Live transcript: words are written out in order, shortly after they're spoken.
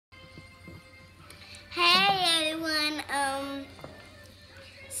Hey everyone,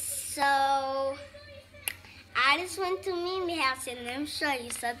 so I just went to Mimi house and let me show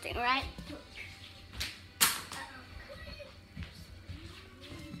you something, right?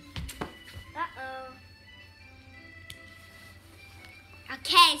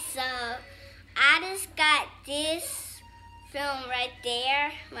 Okay, so I just got this film right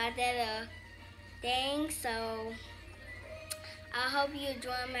there, my little thing, so I hope you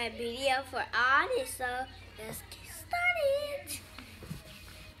enjoy my video for all this, so let's get started.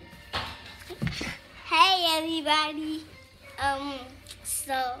 Hey everybody,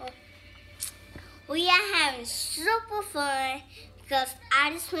 so we are having super fun because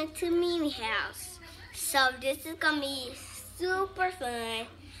I just went to Mimi house. So this is gonna be super fun.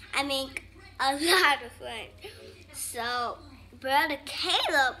 I mean, a lot of fun. So Brother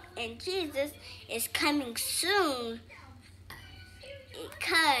Caleb and Jesus is coming soon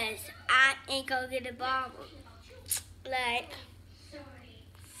because I ain't gonna get a Bible. Like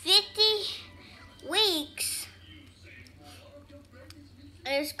 50 weeks.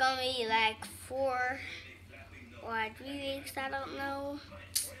 It's gonna be like 4 or 3 weeks, I don't know.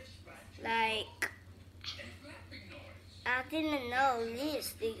 Like, I didn't know these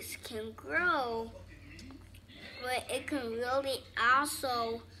things can grow, but it can really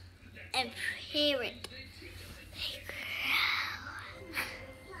also impair it.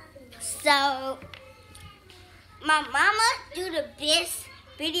 So, my mama do the best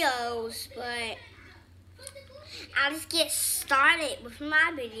videos, but I'll just get started with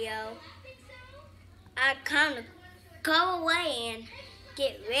my video. I kind of go away and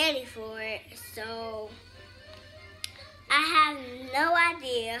get ready for it. So I have no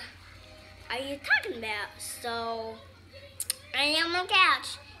idea what you're talking about. So I am on the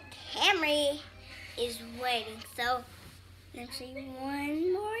couch. Camry is waiting. So let's see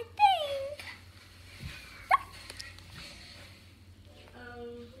one more thing.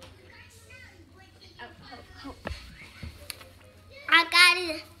 I got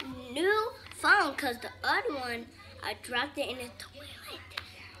a new phone because the other one, I dropped it in the toilet.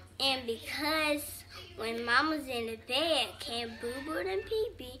 And because when Mama's in the bed, can't boo-boo and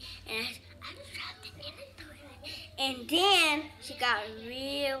pee-pee, and I dropped it in the toilet. And then she got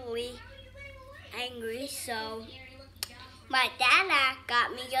really angry, so my dad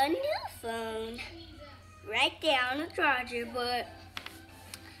got me a new phone right there on the charger, but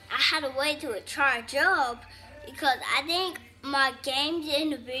I had to wait till it charged up because I think my game's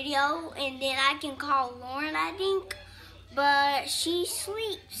in the video and then I can call Lauren, I think, but she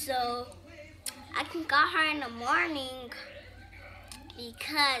sleeps, so I can call her in the morning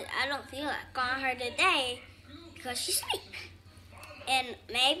because I don't feel like calling her today because she sleeps. And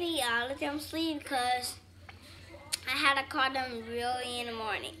maybe I'll let them sleep because I had to call them really in the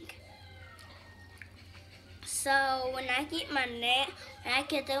morning. So when I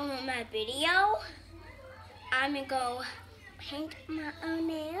get done with my video, I'm gonna go paint my own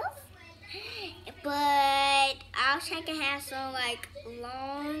nails. But I'll check and have some like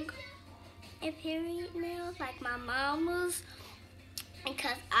long and period nails like my mama's.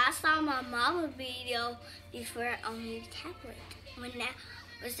 Because I saw my mama's video before on the tablet when I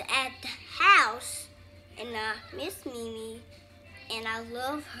was at the house and Miss Mimi, and I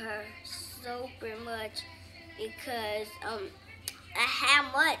love her super much because how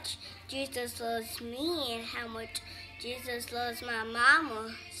much Jesus loves me and how much Jesus loves my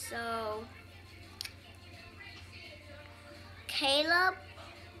mama. So Caleb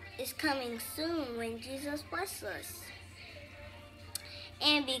is coming soon when Jesus blesses us.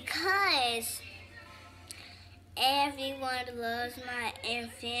 And because everyone loves my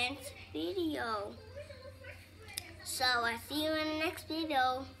infant video. So I see you in the next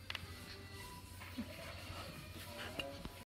video.